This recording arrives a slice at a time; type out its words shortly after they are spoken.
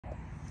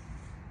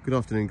Good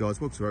afternoon,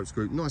 guys. Welcome to Oaks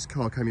Group. Nice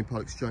car came in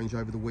part exchange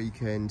over the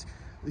weekend.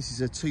 This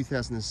is a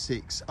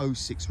 2006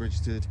 06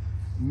 registered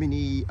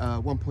Mini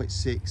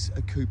 1.6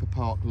 a Cooper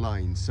Park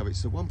Lane. So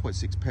it's a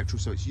 1.6 petrol,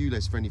 so it's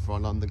ULEZ friendly for our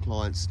London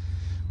clients.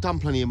 Done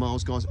plenty of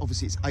miles, guys.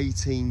 Obviously it's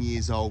 18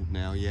 years old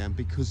now, yeah, and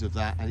because of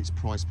that and its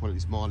price point,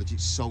 its mileage,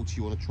 it's sold to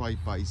you on a trade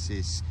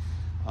basis.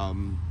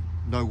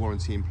 No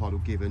warranty implied or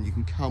given. You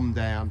can come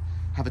down,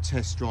 have a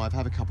test drive,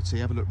 have a cup of tea,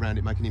 have a look around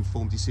it, make an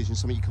informed decision,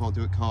 something you can't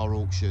do at car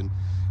auction.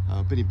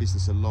 Been in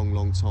business a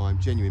long time,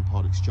 genuine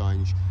part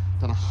exchange,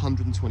 done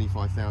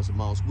 125,000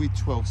 miles with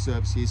 12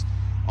 services.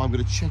 I'm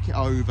going to check it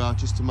over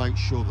just to make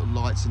sure that the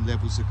lights and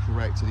levels are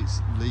correct and it's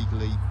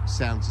legally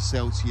sound to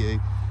sell to you.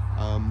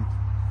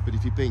 But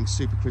if you're being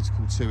super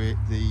critical to it,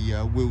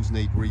 the wheels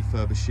need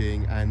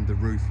refurbishing and the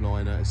roof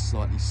liner is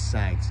slightly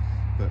sagged.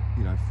 But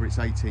you know, for its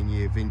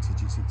 18-year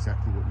vintage, it's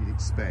exactly what you'd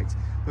expect.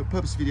 But the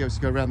purpose of the video is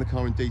to go around the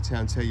car in detail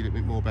and tell you a little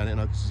bit more about it,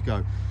 and I can just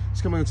go.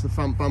 Just coming onto the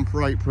front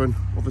bumper apron,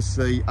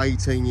 obviously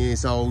 18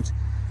 years old,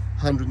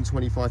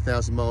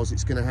 125,000 miles.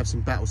 It's going to have some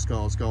battle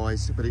scars,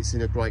 guys, but it's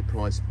in a great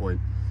price point.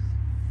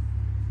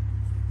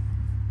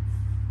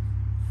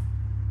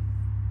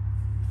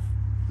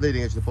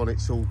 Leading edge of the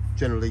bonnet's all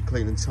generally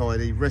clean and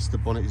tidy. Rest of the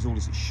bonnet is all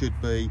as it should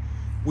be.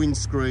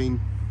 Windscreen,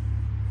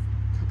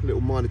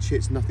 little minor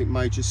chips, nothing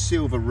major.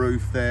 Silver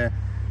roof there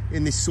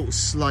in this sort of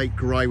slate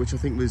grey, which I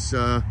think was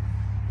a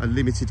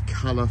limited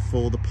colour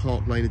for the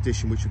Park Lane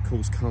edition, which of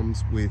course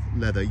comes with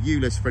leather.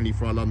 ULEZ friendly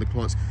for our London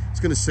clients. It's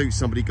going to suit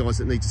somebody, guys,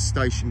 that needs a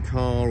station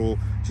car or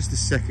just a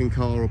second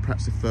car or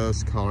perhaps a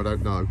first car, I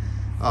don't know.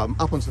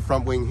 Up onto the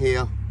front wing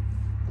here,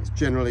 it's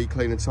generally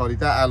clean and tidy.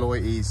 That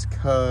alloy is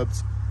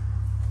curbed.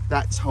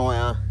 That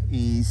tyre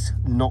is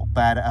not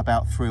bad at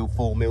about 3 or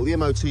 4 mil. The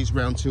MOT is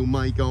round till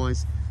May,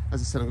 guys.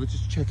 As I said, I'm going to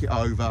just check it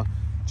over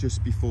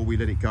just before we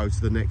let it go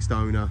to the next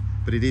owner.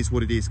 But it is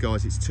what it is,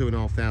 guys. It's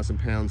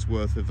 £2,500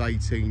 worth of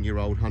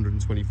 18-year-old,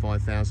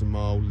 125,000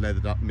 mile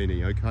leathered up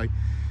Mini, okay?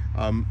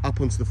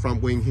 Up onto the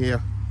front wing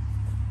here.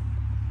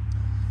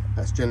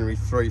 That's generally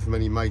free from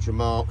any major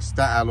marks.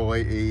 That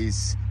alloy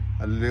is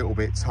a little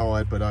bit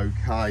tired, but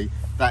okay.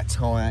 That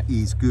tyre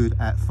is good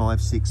at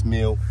 5-6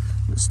 mil.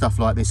 Stuff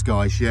like this,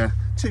 guys, yeah?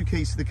 2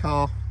 keys to the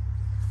car,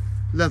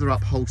 leather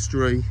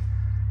upholstery,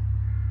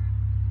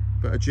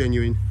 but a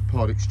genuine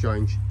part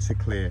exchange to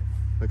clear.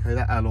 Okay,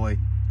 that alloy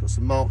got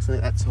some marks on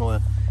it. That tyre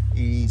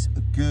is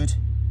good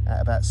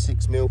at about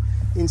 6 mil.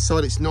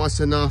 Inside it's nice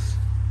enough.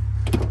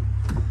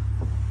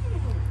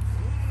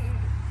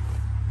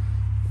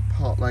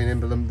 Park Lane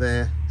emblem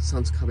there,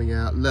 sun's coming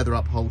out, leather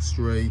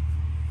upholstery,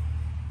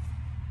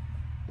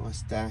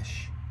 nice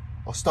dash.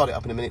 I'll start it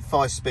up in a minute.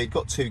 5-speed,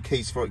 got 2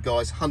 keys for it,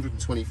 guys.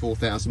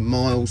 124,000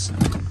 miles.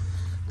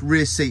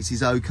 Rear seats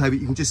is okay, but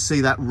you can just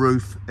see that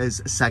roof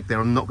as sagged there.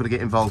 I'm not going to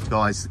get involved,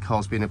 guys. The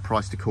car's being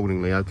priced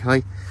accordingly, okay?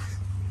 A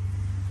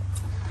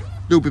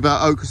little bit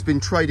about Oak. Has been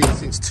trading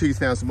since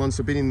 2001,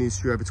 so I've been in the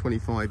industry over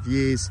 25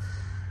 years.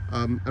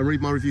 And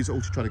read my reviews at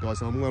Auto Trader,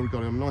 guys. I'm well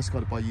regarded. I'm a nice guy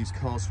to buy used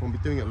cars from.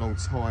 Been doing it a long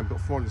time.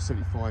 Got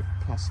 475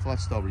 plus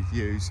 5-star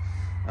reviews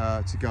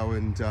to go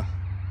and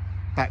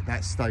back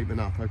that statement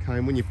up, okay?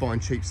 And when you're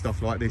buying cheap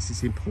stuff like this,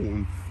 it's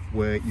important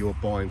where you're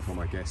buying from,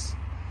 I guess.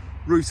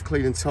 Roof's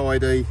clean and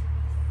tidy.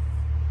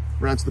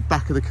 Round to the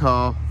back of the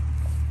car,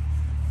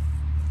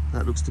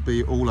 that looks to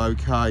be all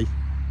okay.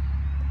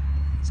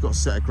 It's got a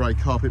set of grey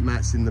carpet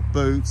mats in the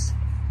boot.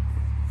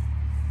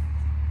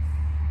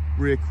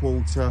 Rear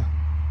quarter,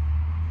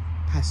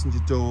 passenger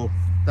door,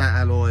 that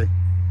alloy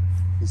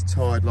is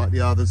tired like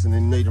the others and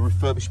in need of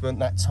refurbishment.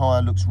 That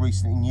tyre looks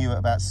recently new at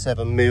about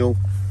 7 mil.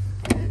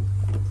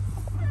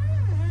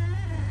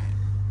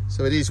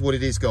 So it is what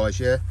it is, guys,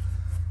 yeah?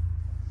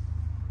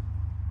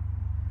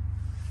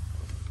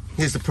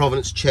 Here's the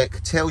provenance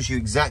check, tells you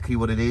exactly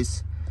what it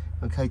is.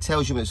 Okay,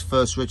 tells you when it's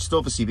first registered.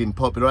 Obviously been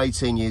popular,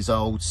 18 years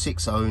old,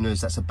 6 owners,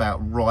 that's about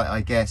right,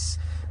 I guess.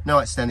 No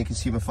outstanding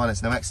consumer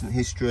finance, no accident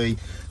history.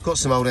 Got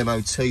some old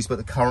MOTs, but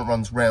the current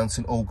runs round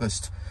till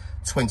August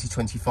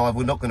 2025.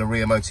 We're not going to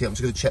re-MOT it. I'm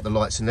just going to check the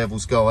lights and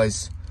levels,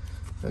 guys.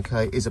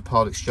 Okay, is a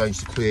part exchange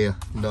to clear,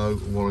 no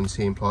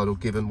warranty implied or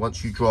given.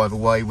 Once you drive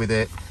away with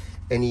it,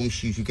 any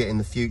issues you get in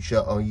the future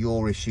are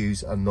your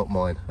issues and not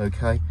mine,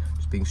 okay?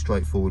 Just being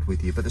straightforward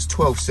with you. But there's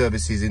 12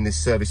 services in this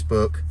service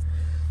book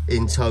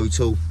in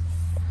total.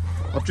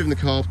 I've driven the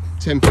car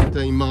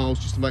 10-15 miles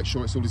just to make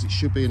sure it's all as it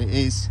should be, and it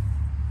is.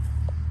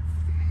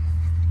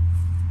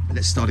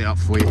 Let's start it up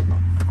for you.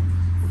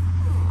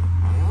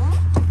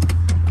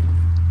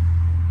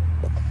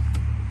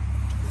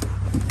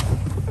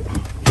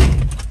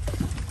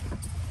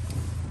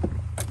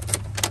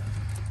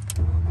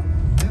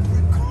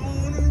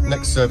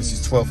 Next service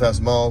is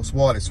 12,000 miles.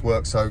 Wireless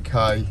works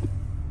okay.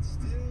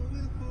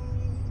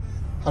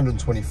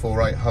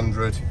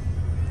 124,800.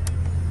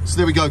 So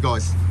there we go,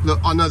 guys. Look,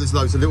 I know there's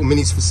loads of little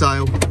minis for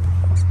sale.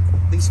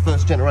 These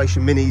first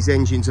generation minis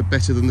engines are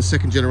better than the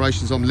second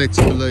generations, I'm led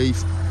to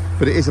believe,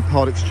 but it is a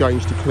part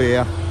exchange to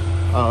clear.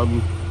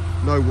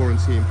 No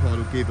warranty implied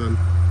or given.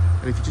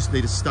 And if you just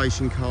need a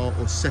station car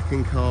or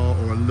second car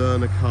or a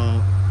learner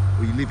car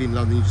or you live in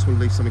London, you just want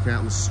to leave something out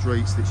on the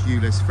streets that's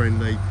ULEZ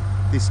friendly,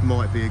 this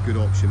might be a good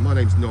option. My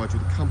name's Nigel,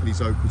 the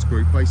company's Oakwards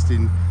Group, based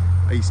in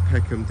East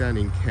Peckham, down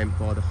in Kent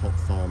by the Hop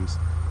Farms.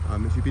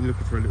 If you've been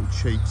looking for a little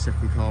cheap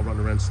second car, run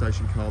around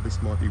station car,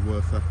 this might be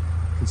worth a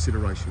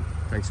consideration.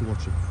 Thanks for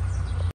watching.